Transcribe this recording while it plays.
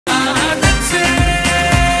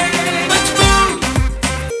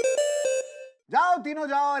तीनों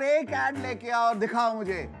जाओ और एक ऐड लेके आओ और दिखाओ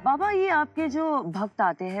मुझे। बाबा ये आपके जो भक्त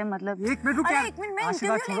आते हैं मतलब। एक मिनट रुकिए। एक मिनट, मैं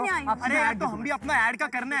इंटरव्यू लेने आई हूँ। अरे यार तो हम भी अपना ऐड का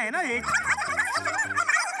करना है ना।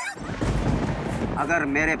 अगर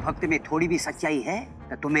मेरे भक्त में थोड़ी भी सच्चाई है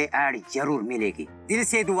तो तुम्हें ऐड जरूर मिलेगी। दिल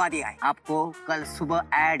से दुआ दिया है, आपको कल सुबह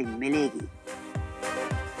ऐड मिलेगी।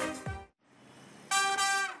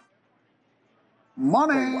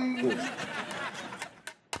 Morning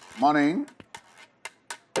morning.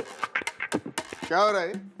 क्या हो रहा है?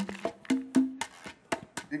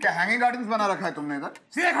 ये क्या हैंगिंग गार्डन्स बना रखा है तुमने इधर?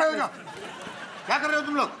 सीधे खड़े हो जाओ। क्या कर रहे हो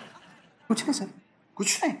तुम लोग? कुछ नहीं सर।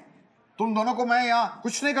 कुछ नहीं? तुम दोनों को मैं यहाँ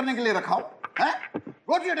कुछ नहीं करने के लिए रखा हूँ?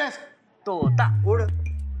 Go to your desk. तोता उड़,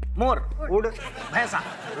 मोर उड़, भैंसा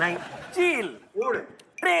नहीं, चील उड़,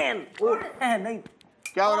 ट्रेन उड़, नहीं।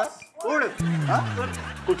 क्या हो रहा है? उड़।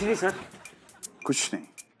 कुछ नहीं सर। कुछ नहीं।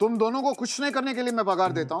 तुम दोनों को कुछ नहीं करने के लिए मैं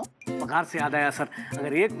पगार देता हूँ। पगार से याद आया सर,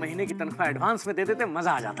 अगर 1 महीने की तनख्वाह एडवांस में दे देते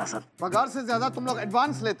मजा आ जाता सर। पगार से ज्यादा तुम लोग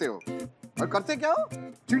एडवांस लेते हो और करते क्या हो?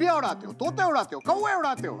 चिड़िया उड़ाते हो, तोते उड़ाते हो, कौवे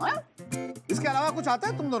उड़ाते हो। इसके अलावा कुछ आता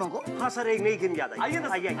है तुम दोनों को? हाँ सर, एक नई गेम याद आई। आइए ना,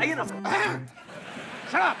 आइए ना sir.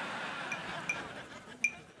 Shut up!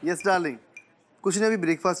 Yes darling, कुछ नहीं, अभी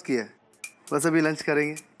ब्रेकफास्ट किया है, बस अभी लंच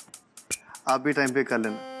करेंगे। आप भी टाइम पे कर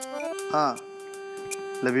लेना। हाँ,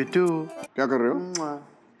 लव यू टू। क्या कर रहे हो?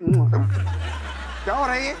 क्या हो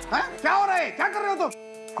रहा है ये? क्या हो रहा है? क्या कर रहे हो तुम?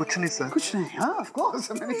 कुछ नहीं सर। कुछ नहीं। हाँ, ऑफ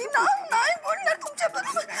कोर्स। नहीं बोलना तुमसे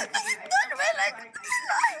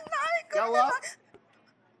क्या हुआ?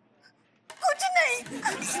 कुछ नहीं।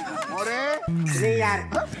 अरे नहीं यार,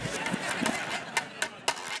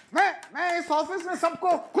 मैं इस ऑफिस में सबको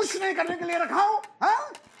कुछ नहीं करने के लिए रखा हूँ।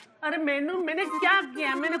 अरे मैंने क्या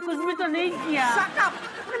किया? मैंने कुछ भी तो नहीं किया।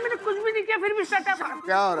 मैंने कुछ भी नहीं किया, फिर भी शट अप।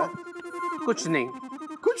 क्या हो रहा है? कुछ नहीं।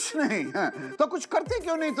 कुछ नहीं? तो कुछ करते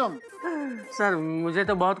क्यों नहीं तुम? सर मुझे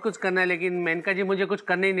तो बहुत कुछ करना है, लेकिन मेनका जी मुझे कुछ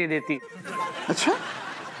करने ही नहीं देती। अच्छा,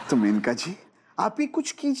 तो मेनका जी आप ही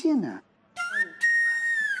कुछ कीजिए ना।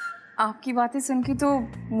 आपकी बातें सुन के तो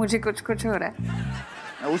मुझे कुछ हो रहा है।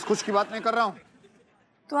 मैं उस कुछ की बात नहीं कर रहा हूँ।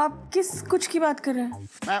 तो आप किस कुछ की बात कर रहे हैं?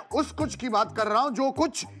 मैं उस कुछ की बात कर रहा हूँ जो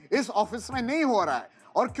कुछ इस ऑफिस में नहीं हो रहा है,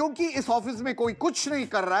 और क्योंकि इस ऑफिस में कोई कुछ नहीं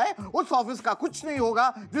कर रहा है, उस ऑफिस का कुछ नहीं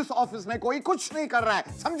होगा जिस ऑफिस में कोई कुछ नहीं कर रहा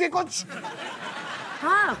है। समझे कुछ?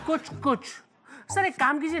 हाँ कुछ। सर एक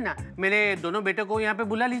काम कीजिए ना, मेरे दोनों बेटों को यहाँ पे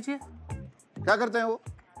बुला लीजिए। क्या करते हैं वो?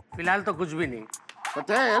 फिलहाल तो कुछ भी नहीं।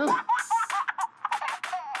 पटेल।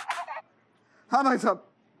 हाँ भाई साहब,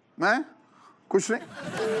 मैं कुछ नहीं।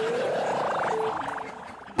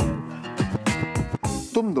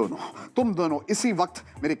 तुम दोनों इसी वक्त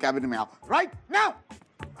मेरे कैबिन में आओ, राइट नाउ।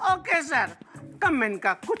 ओके सर, कम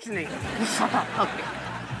मेनका, कुछ नहीं। ओके।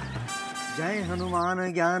 जय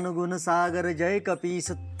हनुमान ज्ञान गुण सागर, जय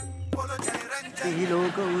कपीस तिहि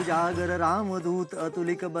लोक उजागर, रामदूत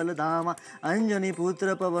अतुलित बल धामा, अंजनी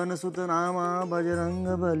पुत्र पवन सुत नामा, बजरंग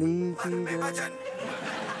बली की जय।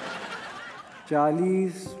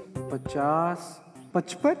 40, 50,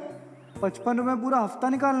 55 में पूरा हफ्ता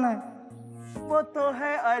निकालना है। वो तो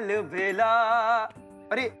है अलबेला।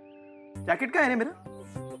 अरे जैकेट का है मेरा?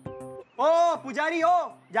 ओ पुजारी हो,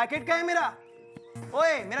 जैकेट का है मेरा?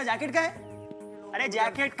 ओए मेरा जैकेट का है? अरे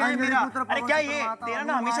जैकेट का है मेरा। अरे क्या ये तेरा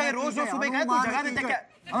ना हमेशा ये रोज सुबह का है, तू जगह देता क्या?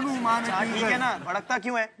 हनुमान ठीक है ना, भड़कता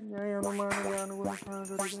क्यों है?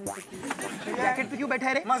 जैकेट पे क्यों बैठा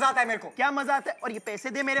है रे? मजा आता है मेरे को। क्या मजा आता है? और ये पैसे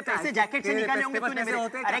दे, मेरे पैसे जैकेट से निकाले होंगे तूने मेरे।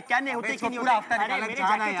 अरे क्या नहीं होते, नहीं पूरा हफ्ता होते? निकाला, मेरे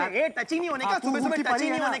जाना जैकेट यार। से टचिंग नहीं होने का, सुबह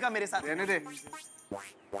टचिंग नहीं होने का मेरे साथ। रहने दे।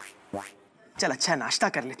 चल अच्छा नाश्ता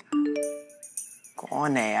कर ले।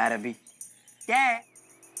 कौन है यार अभी? क्या है?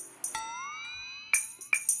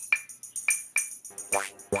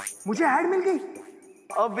 मुझे ऐड मिल गई।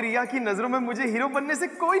 अब रिया की नजरों में मुझे हीरो बनने से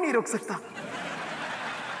कोई नहीं रोक सकता।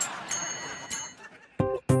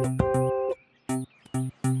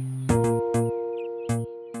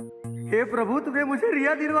 हे प्रभु, तुमने मुझे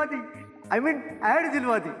रिया दिलवा दी। I mean ऐड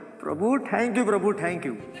दिलवा दी। प्रभु thank you, Prabhu thank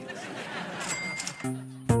you.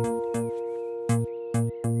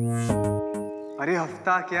 अरे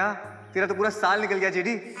हफ्ता क्या, तेरा तो पूरा साल निकल गया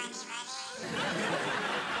जेडी।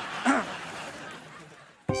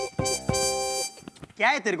 क्या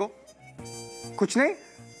है तेरे को? कुछ नहीं।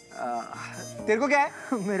 तेरे को क्या है?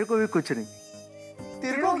 मेरे को भी कुछ नहीं।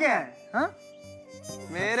 तेरे को क्या है? हाँ?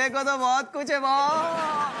 मेरे को तो बहुत कुछ है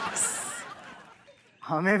बॉस।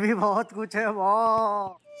 हमें भी बहुत कुछ है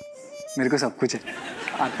बॉस। मेरे को सब कुछ है।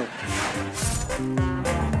 तो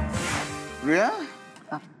रिया,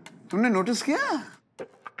 तुमने नोटिस किया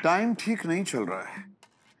टाइम ठीक नहीं चल रहा है?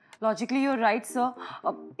 Logically you are right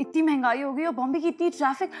sir. इतनी महंगाई हो गई और बॉम्बे की इतनी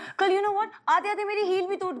ट्रैफिक। कल यू नो व्हाट, आते आते मेरी हील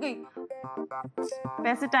भी टूट गई।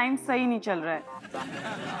 वैसे टाइम सही नहीं चल रहा है।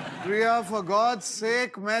 रिया, फॉर गॉड्स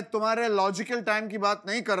सेक, मैं तुम्हारे लॉजिकल टाइम की बात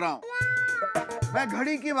नहीं कर रहा हूं, मैं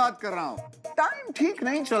घड़ी की बात कर रहा हूं। टाइम ठीक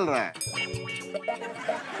नहीं चल रहा है।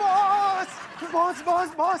 बॉस बॉस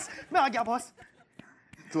बॉस बॉस, मैं आ गया बॉस।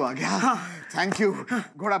 तू आ गया? Thank you.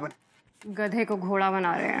 घोड़ा बन। गधे को घोड़ा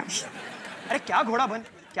बना रहे हैं। अरे क्या घोड़ा बन?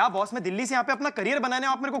 क्या बॉस, मैं दिल्ली से यहाँ पे अपना करियर बनाने,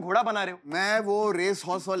 आप मेरे को घोड़ा बना रहे हो? मैं वो रेस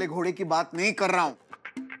हॉर्स वाले घोड़े की बात नहीं कर रहा हूं,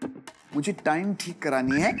 मुझे टाइम ठीक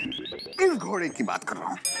करानी है, इस घोड़े की बात कर रहा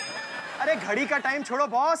हूं। अरे घड़ी का टाइम छोड़ो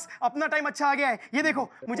बॉस, अपना टाइम अच्छा आ गया है। ये देखो,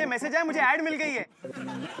 मुझे मैसेज आया, मुझे ऐड मिल गई है।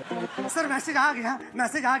 सर मैसेज आ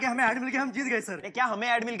गया, हमें ऐड मिल गया, हम जीत गए सर। अरे क्या हमें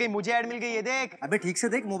ऐड मिल गई? मुझे ऐड मिल गई, ये देख। अबे ठीक से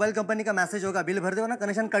देख, मोबाइल कंपनी का मैसेज होगा, बिल भर दो ना,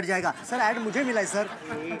 कनेक्शन कट जाएगा। सर ऐड मुझे मिला है सर।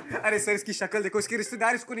 अरे सर इसकी शक्ल देखो, इसके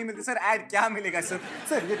रिश्तेदार इसको नहीं मिलते सर, ऐड क्या मिलेगा सर?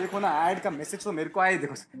 सर ये देखो ना, ऐड का मैसेज तो मेरे को आया,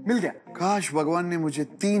 देखो सर, मिल गया। काश भगवान ने मुझे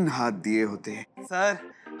 3 हाथ दिए होते। सर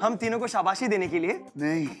हम तीनों को शाबाशी देने के लिए?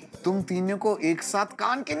 नहीं, तुम तीनों को एक साथ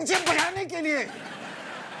कान के नीचे बजाने के लिए।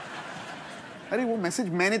 अरे वो मैसेज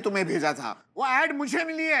मैंने तुम्हें भेजा था, वो ऐड मुझे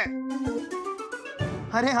मिली है।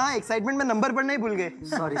 अरे हाँ, एक्साइटमेंट में नंबर पढ़ना ही भूल गए।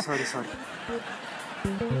 सॉरी।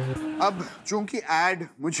 अब चूंकि ऐड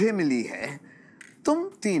मुझे मिली है, तुम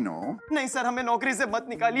तीनों। नहीं सर, हमें नौकरी से मत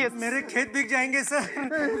निकालिए। मेरे खेत बिक जाएंगे सर।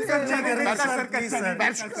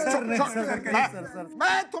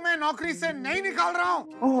 मैं तुम्हें नौकरी से नहीं निकाल रहा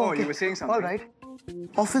हूँ, ऑलराइट,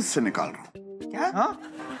 ऑफिस से निकाल रहा हूँ। क्या?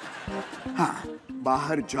 हाँ,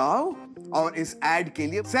 बाहर जाओ और इस ऐड के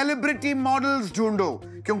लिए सेलिब्रिटी मॉडल्स ढूंढो,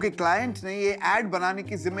 क्योंकि क्लाइंट ने ये ऐड बनाने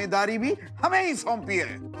की जिम्मेदारी भी हमें ही सौंपी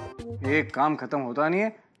है। एक काम खत्म होता नहीं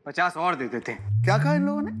है, 50 और दे देते हैं। क्या कहा इन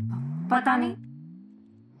लोगों ने? पता नहीं।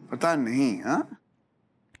 पता नहीं? हाँ,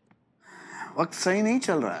 वक्त सही नहीं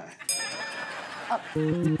चल रहा है।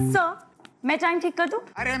 सर, मैं टाइम ठीक कर दूं?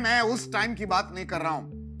 अरे मैं उस टाइम की बात नहीं कर रहा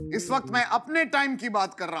हूँ, इस वक्त मैं अपने टाइम की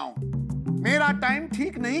बात कर रहा हूँ। मेरा टाइम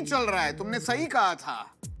ठीक नहीं चल रहा है, तुमने सही कहा था।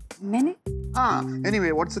 मैंने? हाँ,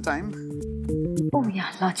 anyway, what's the time? ओह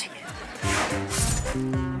यार, लॉजिक।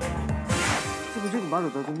 तो मुझे एक बात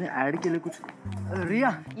बताओ, तुमने ऐड के लिए कुछ,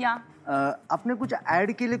 रिया या आपने कुछ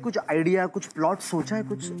ऐड के लिए कुछ आइडिया, कुछ प्लॉट सोचा है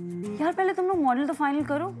कुछ? यार पहले तुम लोग मॉडल तो फाइनल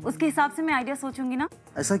करो, उसके हिसाब से मैं आइडिया सोचूंगी ना।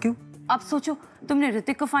 ऐसा क्यों? अब सोचो, तुमने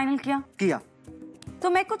ऋतिक को फाइनल किया तो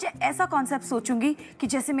मैं कुछ ऐसा कॉन्सेप्ट सोचूंगी कि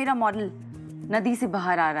जैसे मेरा मॉडल नदी से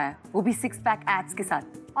बाहर आ रहा है, वो भी 6 पैक एब्स के साथ।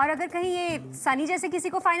 और अगर कहीं ये सनी जैसे किसी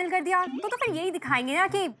को फाइनल कर दिया तो फिर यही दिखाएंगे ना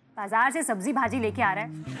कि बाजार से सब्जी भाजी लेके आ रहा है।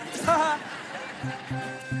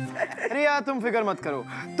 रिया तुम फिक्र मत करो,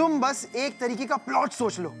 तुम बस एक तरीके का प्लॉट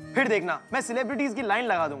सोच लो, फिर देखना मैं सेलिब्रिटीज की लाइन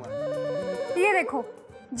लगा दूंगा। ये देखो,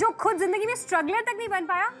 जो खुद जिंदगी में स्ट्रगलर तक नहीं बन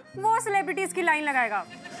पाया, वो सेलिब्रिटीज की लाइन लगाएगा।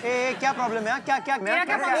 क्या प्रॉब्लम है? क्या?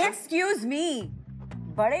 एक्सक्यूज मी,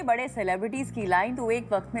 बड़े बड़े सेलिब्रिटीज की लाइन तो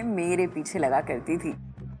एक वक्त में मेरे पीछे लगा करती थी।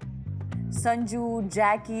 संजू,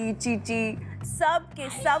 जैकी, चीची, सब के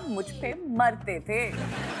सब मुझ पे मरते थे।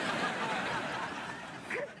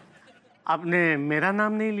 आपने मेरा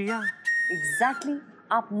नाम नहीं लिया? एग्जैक्टली,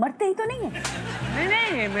 आप मरते ही तो नहीं है।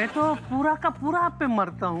 नहीं, मैं तो पूरा का पूरा आप पे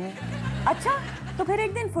मरता हूँ। अच्छा, तो फिर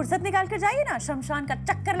एक दिन फुर्सत निकाल कर जाइए ना, शमशान का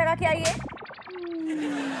चक्कर लगा के आइए।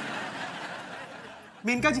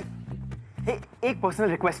 मेनका जी, एक पर्सनल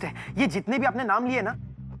रिक्वेस्ट है, ये जितने भी आपने नाम लिए ना,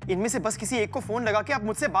 इनमें से बस किसी एक को फोन लगा के आप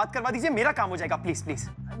मुझसे बात करवा दीजिए, मेरा काम हो जाएगा। Please please.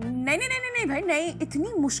 नहीं भाई नहीं,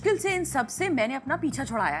 इतनी मुश्किल से इन सब से मैंने अपना पीछा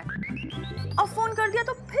छुड़ाया है। अब फोन कर दिया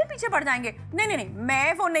तो फिर पीछे पड़ जाएंगे। नहीं,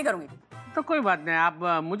 मैं फोन नहीं करूंगी। तो कोई बात नहीं,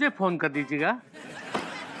 आप मुझे फोन कर दीजिएगा।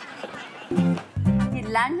 ये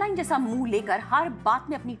लैंडलाइन जैसा मुंह लेकर हर बात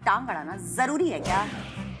में अपनी टांग अड़ाना जरूरी है क्या?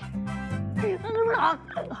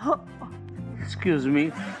 Excuse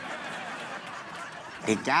me.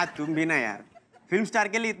 क्या तुम भी ना यार, फिल्म स्टार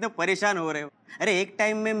के लिए इतने परेशान हो रहे हो? अरे एक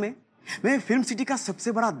टाइम में मैं फिल्म सिटी का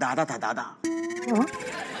सबसे बड़ा दादा था, दादा।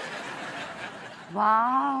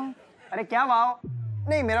 वाह। अरे क्या वाह?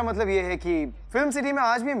 नहीं, मेरा मतलब ये है कि फिल्म सिटी में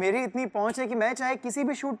आज भी मेरी इतनी पहुंच है कि मैं चाहे किसी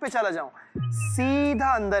भी शूट पे चला जाऊं,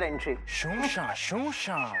 सीधा अंदर एंट्री। शूशा।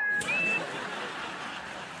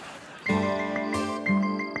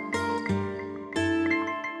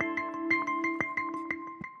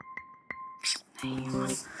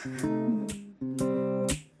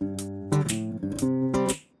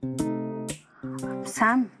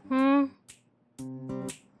 सैम,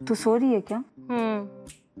 तू सो रही है क्या?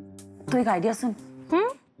 तो एक आइडिया सुन।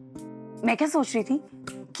 मैं क्या सोच रही थी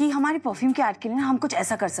कि हमारे परफ्यूम के ऐड के लिए ना हम कुछ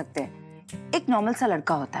ऐसा कर सकते हैं। एक नॉर्मल सा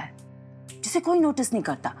लड़का होता है जिसे कोई नोटिस नहीं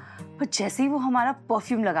करता, पर जैसे ही वो हमारा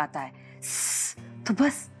परफ्यूम लगाता है तो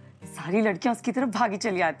बस सारी लड़कियां उसकी तरफ भागी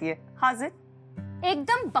चली आती है। हाजिर?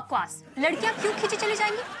 एकदम बकवास। लड़कियां क्यों खींची चली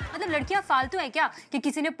जाएंगी? मतलब लड़कियां फालतू है क्या कि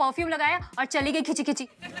किसी ने परफ्यूम लगाया और चली गई खींची खींची?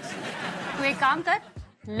 तो एक काम कर,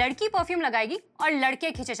 लड़की परफ्यूम लगाएगी और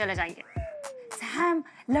लड़के खींचे चले जाएंगे। सैम,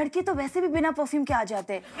 लड़के तो वैसे भी बिना परफ्यूम के आ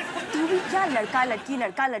जाते हैं। तू भी क्या लड़का लड़की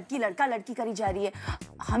लड़का लड़की लड़का लड़की करी जा रही है?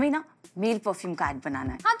 हमें ना मेल परफ्यूम का ऐड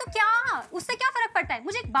बनाना है। हाँ तो क्या, उससे क्या फर्क पड़ता है?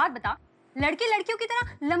 मुझे एक बात बता, लड़के लड़कियों की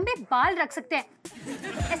तरह लंबे बाल रख सकते हैं,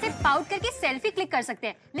 ऐसे पाउट करके सेल्फी क्लिक कर सकते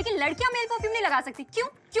हैं, लेकिन लड़कियां मेल परफ्यूम नहीं लगा सकती। क्यों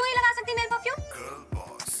क्यों नहीं लगा सकती मेल परफ्यूम?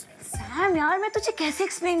 सैम यार, मैं तुझे कैसे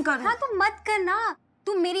एक्सप्लेन करूं? हाँ तो मत करना,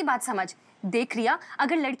 तू मेरी बात समझ। देख रिया,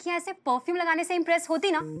 अगर लड़कियां ऐसे परफ्यूम लगाने से इंप्रेस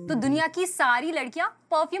होती ना तो दुनिया की सारी लड़कियां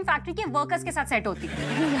परफ्यूम फैक्ट्री के वर्कर्स के साथ सेट होती।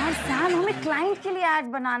 अरे यार सैम, हमें क्लाइंट के लिए ऐड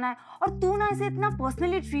बनाना है और तू ना इसे इतना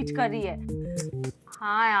पर्सनली ट्रीट कर रही है।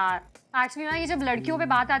 हाँ यार, एक्चुअली ना ये जब लड़कियों पे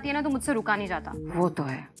बात आती है ना तो मुझसे रुका नहीं जाता। वो तो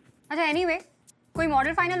है। अच्छा एनीवे, कोई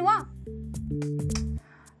मॉडल फाइनल हुआ?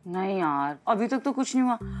 नहीं यार, अभी तक तो कुछ नहीं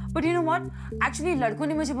हुआ। But you know what, actually लड़कों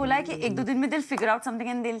ने मुझे बोला है कि 1-2 दिन में they'll figure out something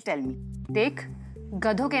and they'll tell me। देख,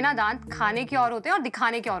 गधों के ना दांत खाने के और होते हैं और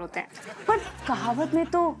दिखाने के और होते हैं। पर कहावत में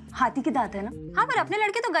तो हाथी के दांत है ना। हाँ पर अपने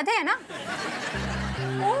लड़के तो गधे हैं ना।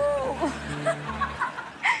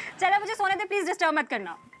 चलो मुझे सोने दे, प्लीज डिस्टर्ब मत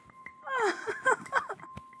करना।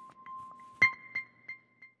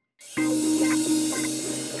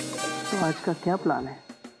 तो आज का क्या प्लान है?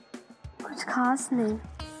 कुछ खास नहीं।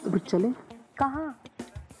 तो फिर चले कहाँ?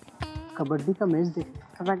 कबड्डी का मैच देख।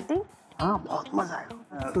 कबड्डी? हाँ, बहुत मजा आएगा।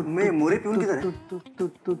 मैं मोरे प्यून की तरह। तू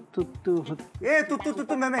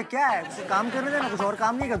मैं क्या है? कुछ काम करने देना, कुछ और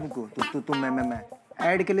काम नहीं कर तुमको। तू मैं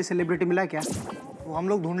ऐड के लिए सेलिब्रिटी मिला क्या? वो हम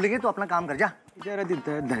लोग ढूंढ लेंगे, तो अपना काम कर जा। जरा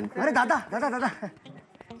धन। अरे दादा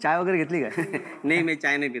चाय वगैरह घेतली काय? नहीं, मैं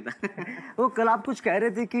चाय नहीं पीता। वो कल आप कुछ कह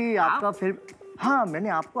रहे थे कि आपका फिल्म। हाँ, मैंने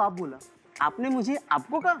आपको आप बोला। आपने मुझे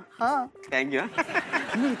आपको कहा? हाँ, थैंक यू।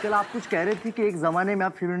 नहीं, कल आप कुछ कह रहे थे कि एक जमाने में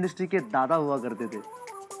आप फिल्म इंडस्ट्री के दादा हुआ करते थे।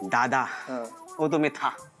 दादा? वो तो मैं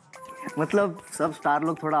था। मतलब सब स्टार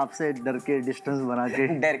लोग थोड़ा आपसे डर के डिस्टेंस बना के।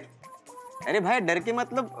 डर के? अरे भाई, डर के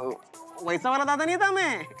मतलब वैसा वाला दादा नहीं था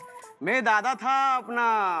मैं दादा था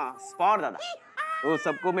अपना स्पॉट दादा। वो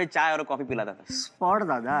सबको मैं चाय और कॉफी पिलाता था। स्पॉट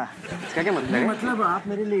दादा? इसका क्या मतलब है? मतलब आप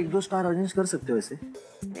मेरे लिए 1-2 स्टार अरेंज कर सकते हो ऐसे?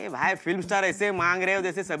 ए भाई, फिल्म स्टार ऐसे मांग रहे हो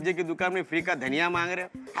जैसे सब्जी की दुकान में फ्री का धनिया मांग रहे हो।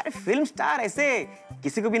 अरे फिल्म स्टार ऐसे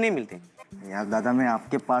किसी को भी नहीं मिलते यार। दादा, मैं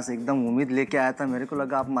आपके पास एकदम उम्मीद लेके आया था, मेरे को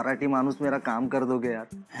लगा आप मराठी मानुस मेरा काम कर दोगे यार।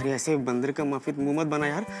 अरे ऐसे बंदर का मफिद मुंह मत बना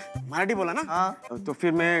यार। मराठी बोला ना? हाँ। तो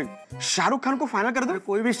फिर मैं शाहरुख खान को फाइनल कर दूं?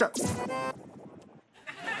 कोई भी स्टार।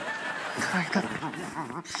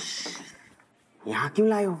 यहाँ क्यों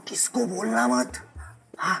लाए हो? किसको बोलना मत।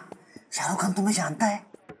 हाँ, शाहरुख खान तुम्हें जानता है।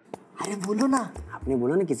 अरे बोलो ना। आपने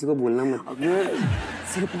बोला ना किसी को बोलना मत। अगर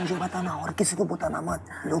सिर्फ मुझे बताना और किसी को बताना मत,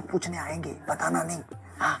 लोग पूछने आएंगे, बताना नहीं।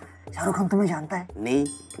 हाँ, शाहरुख खान तुम्हें जानता है। नहीं,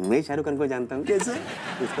 मैं शाहरुख खान को जानता हूँ। कैसे?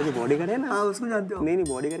 उसका जो बॉडीगार्ड है ना। हाँ, उसको जानते हो? नहीं,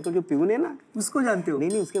 बॉडीगार्ड का जो प्यून है ना, उसको जानते हो?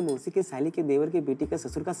 नहीं, उसके मौसी के साली के देवर के बेटी का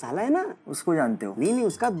ससुर का साला है ना, उसको जानते हो? नहीं,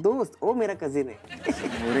 उसका दोस्त, वो मेरा कजिन है।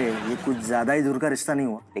 अरे ये कुछ ज्यादा ही दूर का रिश्ता नहीं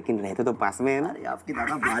हुआ? लेकिन रहते तो पास में है ना। अरे आपकी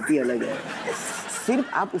दादा बात ही अलग है।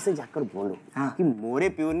 सिर्फ आप उसे जाकर बोलो कि मोरे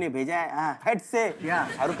प्यून ने भेजा है हेड से।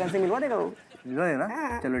 शाहरुख खान से मिलवा देगा वो। मिलवा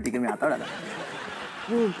देना? चलो ठीक है, मैं आता हूँ दादा।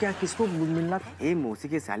 वो क्या, किसको मिलना था? ए, मौसी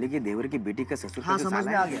के साली के देवर की बेटी का ससुर हाँ, का जो समझ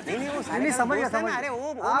साला में आ है। गया। नहीं, वो साले नहीं, का समझ गया, दोस्त है ना। समझ अरे गया।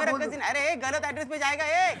 वो हाँ, मेरा बोलो। कजिन। अरे गलत एड्रेस पे जाएगा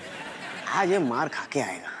ये। आज ये मार खा के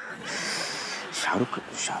आएगा। शाहरुख।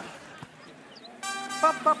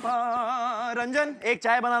 रंजन, एक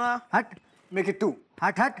चाय बनाना। हट। मैं किट्टू।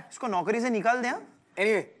 हट। इसको नौकरी से निकाल दे।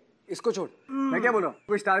 एनीवे, इसको छोड़। मैं क्या बोल रहा हूँ,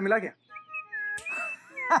 कोई स्टार मिला क्या?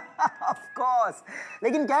 ऑफ कोर्स,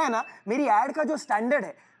 लेकिन क्या है ना, मेरी एड का जो स्टैंडर्ड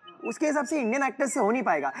है उसके हिसाब से इंडियन एक्टर्स से हो नहीं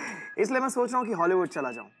पाएगा, इसलिए मैं सोच रहा हूँ कि हॉलीवुड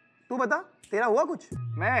चला जाऊँ। तू बता, तेरा हुआ कुछ?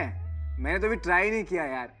 मैंने तो अभी ट्राई नहीं किया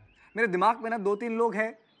यार। मेरे दिमाग में ना 2-3 लोग हैं,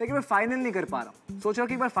 लेकिन मैं फाइनल नहीं कर पा रहा हूँ। सोच रहा हूँ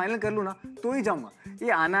कि एक बार फाइनल कर लूँ ना तो ही जाऊँगा।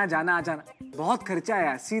 ये आना जाना बहुत खर्चा है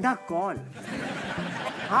यार। सीधा कॉल।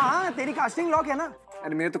 हाँ, तेरी कास्टिंग लॉक है ना?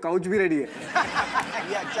 अरे मेरे तो काउच भी रेडी है।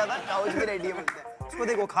 ये अच्छा था, काउच भी रेडी है बोलते हैं। उसको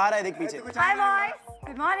देखो, खा रहा है, देख पीछे। हाय बॉयज,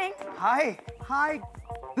 गुड मॉर्निंग। हाय,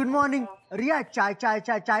 गुड मॉर्निंग। रिया,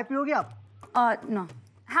 चाय पियोगे आप? नो।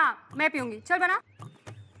 हाँ, मैं पीऊंगी। चल बना।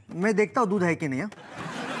 मैं देखता हूँ दूध है कि नहीं।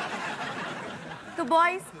 तो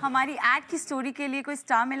बॉयज, हमारी एड की स्टोरी के लिए कोई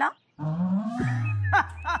स्टार मिला?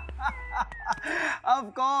 ऑफ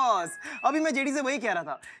कोर्स, अभी मैं जेडी से वही कह रहा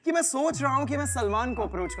था कि मैं सोच रहा हूँ कि मैं सलमान को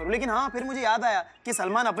अप्रोच करूँ, लेकिन हाँ, फिर मुझे याद आया कि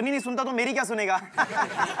सलमान अपनी नहीं सुनता तो मेरी क्या सुनेगा।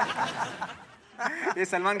 ये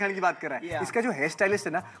सलमान खान की बात कर रहा है। इसका जो हेयर स्टाइलिस्ट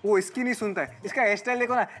है ना, वो इसकी नहीं सुनता है। इसका हेयर स्टाइल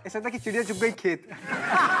देखो ना, ऐसा था कि चिड़िया चुप गई खेत।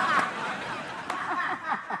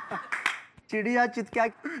 चिड़िया चित क्या?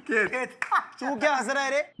 खेत। तू क्या हंस रहा है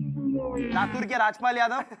रे? लातूर के राजपाल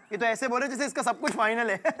यादव, ये तो ऐसे बोले जैसे इसका सब कुछ फाइनल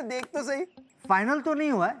है। देख तो सही। फाइनल तो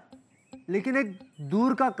नहीं हुआ है, लेकिन एक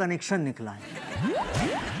दूर का कनेक्शन निकला है।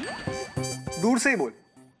 दूर से ही बोल।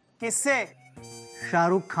 किससे?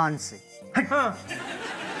 शाहरुख खान से।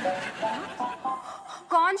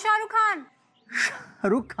 कौन शाहरुख खान?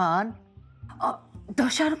 शाहरुख खान? द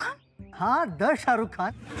शाहरुख खान? हाँ, द शाहरुख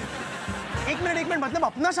खान। एक मिनट, मतलब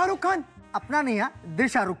अपना शाहरुख खान? अपना नहीं है, द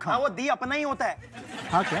शाहरुख खान। हाँ, वो दी अपना ही होता है।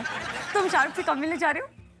 हाँ क्या? तुम शाहरुख से कब मिलने जा रहे हो?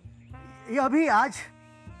 ये अभी आज।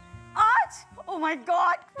 आज? Oh my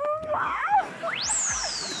God!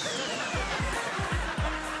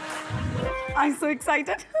 I'm so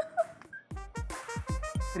excited.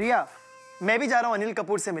 रिया, मैं भी जा रहा हूँ अनिल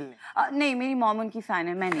कपूर से मिलने। नहीं, मेरी मॉम उनकी फैन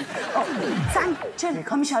है, मैं नहीं। सैम, चल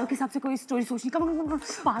हम शाहरुख के हिसाब से कोई स्टोरी सोचनी। कम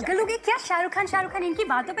पागल हो गए क्या? शाहरुख खान इनकी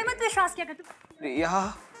बातों पे मत विश्वास किया कर तू।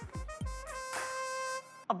 रिया,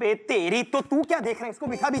 अबे तेरी तो, तू क्या देख रहा है? इसको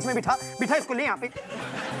बिठा, बीच में बिठा इसको, ले यहाँ पे।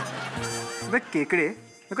 अबे केकड़े,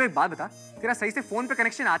 मेरे को एक बात बता, तेरा सही से फोन पे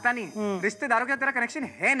कनेक्शन आता नहीं है। रिश्तेदारों के साथ तेरा कनेक्शन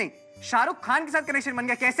है नहीं, शाहरुख खान के साथ कनेक्शन बन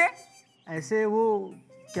गया, कैसे? ऐसे वो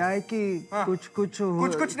क्या है कि कुछ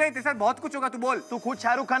नहीं, तेरे साथ बहुत कुछ होगा, तू बोल। तू खुद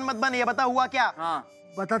शाहरुख खान मत बन, ये बता हुआ क्या? हाँ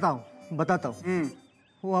बताता हूँ।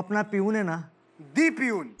 वो अपना प्यून है ना, दी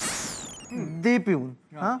प्यून।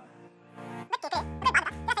 हाँ,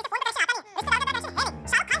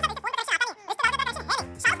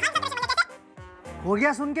 हो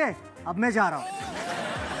गया सुन के? अब मैं जा रहा हूँ।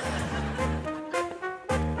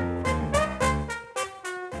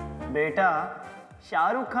 बेटा,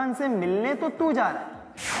 शाहरुख खान से मिलने तो तू जा रहा है,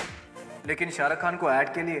 लेकिन शाहरुख खान को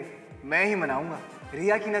ऐड के लिए मैं ही मनाऊंगा।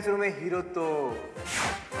 रिया की नजरों में हीरो तो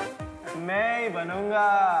मैं ही बनूंगा।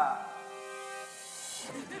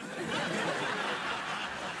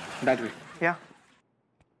 That way. क्या?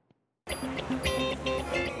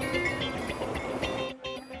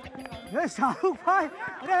 शाहरुख भाई,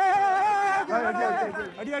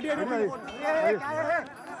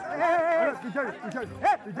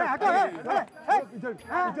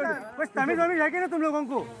 कुछ तमीज है कि ना तुम लोगों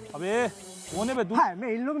को? अबे कौन है बे तू? मैं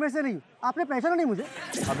इन लोग में से नहीं हूँ, आपने पहचाना नहीं मुझे?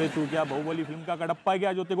 अबे तू क्या बाहुबली फिल्म का कड़प्पा है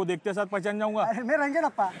क्या, जो तेरे को देखते साथ पहचान जाऊंगा? मैं रंजन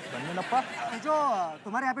अप्पा। रंजन अप्पा? जो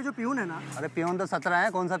तुम्हारे यहाँ पे जो प्यून है ना? अरे प्यून तो 17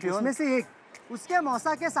 है, कौन सा प्यून? उसमें से एक, उसके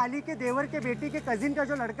मौसा के साली के देवर के बेटी के कजिन का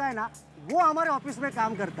जो लड़का है ना, वो हमारे ऑफिस में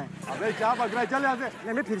काम करता है। अबे क्या बक रहा है, चल यहाँ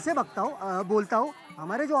से। मैं फिर से बोलता हूँ,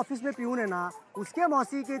 हमारे जो ऑफिस में प्यून है ना, उसके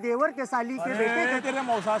मौसी के देवर के साली के बेटे के। तेरे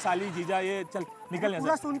मौसा साली जीजा, ये चल निकल यहाँ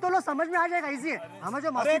पूरा से। सुन तो लो, समझ में आ जाएगा, इजी है। हमारे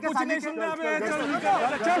जो मौसी के कुछ साली नहीं के सुन रहा मैं,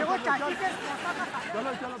 चल वो चाची के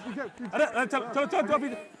चलो पीछे। अरे चलो पीछे।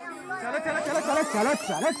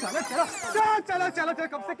 चलो,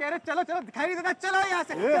 कब से कह रहे चलो, दिखाई नहीं देता, चलो यहाँ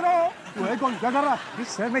से। तू है कौन, क्या कर रहा?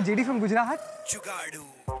 सर मैं जेडी फ्रॉम गुजरात।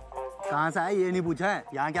 कहाँ से आया ये नहीं पूछा है,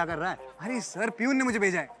 यहाँ क्या कर रहा है? अरे सर प्यून ने मुझे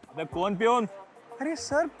भेजा है। अबे कौन प्यून? अरे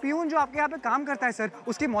सर प्यून जो आपके यहाँ पे काम करता है सर,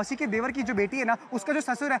 उसके मौसी के देवर की जो बेटी है ना, उसका जो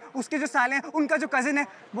ससुर है, उसके जो साले हैं, उनका जो कजिन है,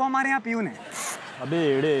 वो हमारे यहाँ प्यून है। अबे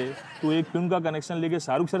एड़े, तू एक प्यून का कनेक्शन लेके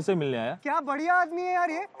शाहरुख सर से मिलने आया? क्या बढ़िया आदमी है यार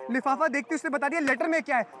ये। लिफाफा देखते उसने बता दिया लेटर में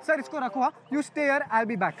क्या है। सर इसको रखो, you stay here, I will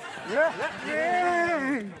be back.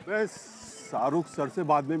 Shahrukh sir से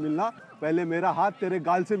बाद में मिलना, पहले मेरा हाथ तेरे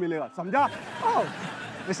गाल से मिलेगा, समझा?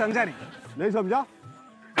 मैं समझा नहीं समझा?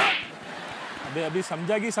 अबे अभी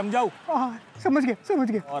समझा कि समझाऊं? समझ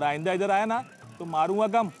गया। और आइंदा इधर आया ना तो मारूंगा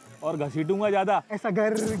कम और घसीटूंगा ज्यादा। ऐसा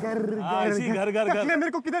घर मेरे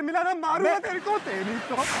को किधर मिला ना, मारूंगा तेरे को, तेरी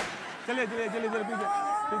तो। चलिए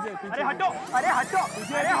पीछे। अरे हटो,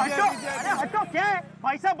 क्या है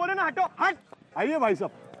भाई साहब, बोलो ना, हटो, हट। आइए भाई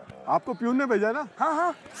साहब, आपको प्यून ने भेजा ना?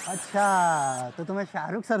 हाँ। अच्छा, तो तुम्हें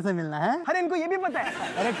शाहरुख सर से मिलना है? अरे इनको ये भी पता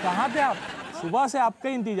है। अरे कहाँ थे आप? सुबह से आपका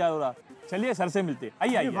ही इंतजार हो रहा। चलिए सर से मिलते।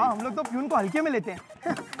 आइए। हम लोग तो प्यून को हल्के में लेते हैं।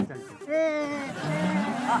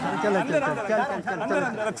 चलो अंदर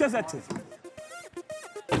अच्छे से।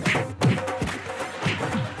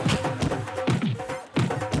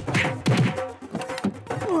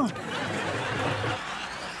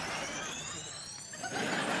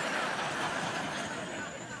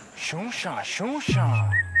 शूशा।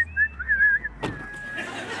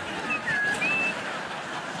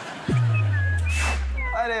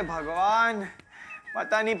 अरे भगवान,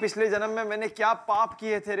 पता नहीं पिछले जन्म में मैंने क्या पाप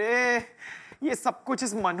किए थे रे। ये सब कुछ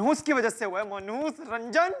इस मनहूस की वजह से हुआ है। मनहूस,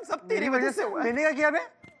 रंजन, सब तेरी वजह से हुआ है। मैंने क्या किया बे?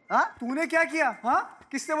 हाँ, तूने क्या किया? हाँ,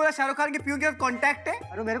 किसने बोला शाहरुख खान के प्यून के कांटेक्ट है?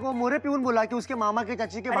 अरे मेरे को मोरे प्यून बोला कि उसके मामा के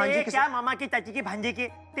चाची के भांजे के। क्या मामा के चाची के भांजे के?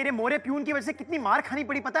 तेरे मोरे प्यून की वजह से कितनी मार खानी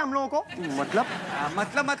पड़ी पता है हम लोगों को?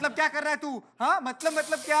 मतलब क्या कर रहा है तू? हाँ,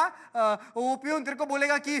 मतलब क्या? वो प्यून तेरे को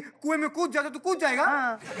बोलेगा कि कुएं में कूद जा, तो तू कूद जाएगा?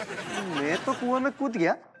 मैं तो कुएं में कूद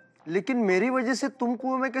गया, लेकिन मेरी वजह से तुम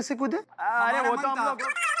कुएं में कैसे कूदे? अरे वो तो हम लोग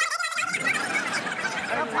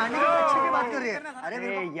पानी के बच्चे की बात कर रही है।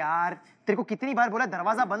 अरे यार, तेरे को कितनी बार बोला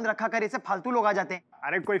दरवाजा बंद रखा कर, इससे फालतू लोग आ जाते हैं।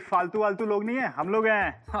 अरे कोई फालतू वालतू लोग नहीं है, हम लोग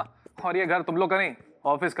हैं। हाँ, और ये घर तुम लोग का नहीं,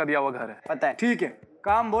 ऑफिस का दिया हुआ घर है। पता है। ठीक है,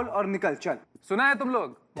 काम बोल और निकल चल। सुना है तुम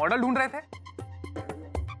लोग मॉडल ढूंढ रहे थे?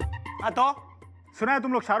 हाँ तो सुना है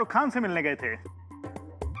तुम लोग शाहरुख खान से मिलने गए थे।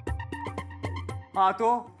 हाँ तो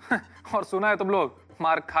और सुना है तुम लोग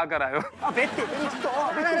मार खा कर आए हो। अबे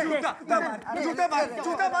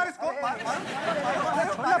जूता मार इसको,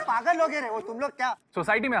 पागल लोग हैं वो तुम लोग। क्या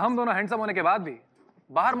सोसाइटी में हम दोनों हैंडसम होने के बाद भी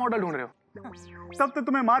बाहर मॉडल ढूंढ रहे हो? तब तो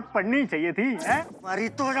तुम्हें मार पड़नी ही चाहिए थी। हैं? मारी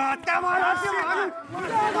तो जाता मारा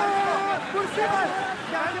कुर्सी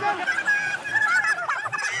पर।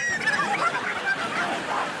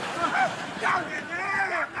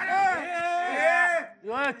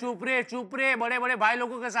 चुप रे, बड़े बड़े भाई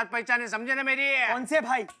लोगों के साथ पहचाने, समझे ना मेरी? कौन से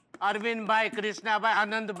भाई? अरविंद भाई, कृष्णा भाई,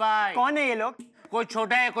 आनंद भाई। कौन है ये लोग? कोई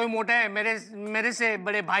छोटा है कोई मोटा है, मेरे से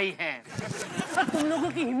बड़े भाई हैं। तुम लोगों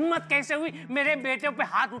की हिम्मत कैसे हुई मेरे बेटे पे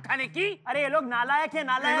हाथ उठाने की? अरे ये लोग नालायक है,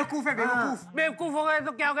 नालायक। बेवकूफ है, बेवकूफ। बेवकूफ हो गए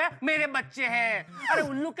तो क्या हो गया? मेरे बच्चे हैं। अरे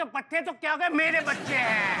उल्लू के पट्टे तो क्या हो गए? मेरे बच्चे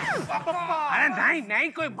हैं। अरे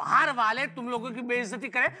नहीं, कोई बाहर वाले तुम लोगों की बेइज्जती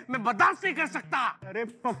करे, मैं बर्दाश्त नहीं कर सकता। अरे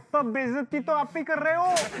पप्पा, बेइज्जती तो आप ही कर रहे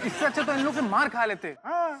हो। इससे अच्छा तो इन लोग से मार खा लेते।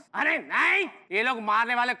 अरे नहीं, ये लोग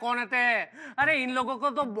मारने वाले कौन होते हैं? अरे इन लोगों को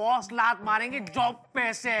तो बॉस लात मारेंगे जॉब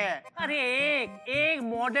पे से। अरे एक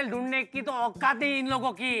मॉडल ढूंढने की तो औकात नहीं इन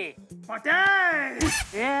लोगों की।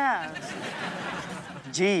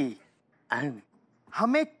 जी,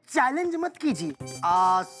 हमें चैलेंज मत कीजिए।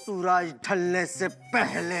 आज सूरज ढलने से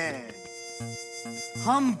पहले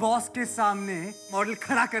हम बॉस के सामने मॉडल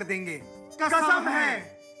खड़ा कर देंगे। कसम है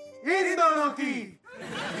इन दोनों की।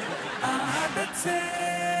 आदत से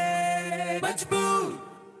मजबूर।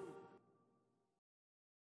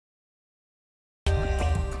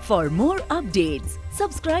 For more updates,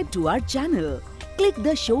 subscribe to our channel, click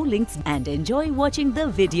the show links and enjoy watching the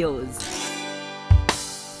videos.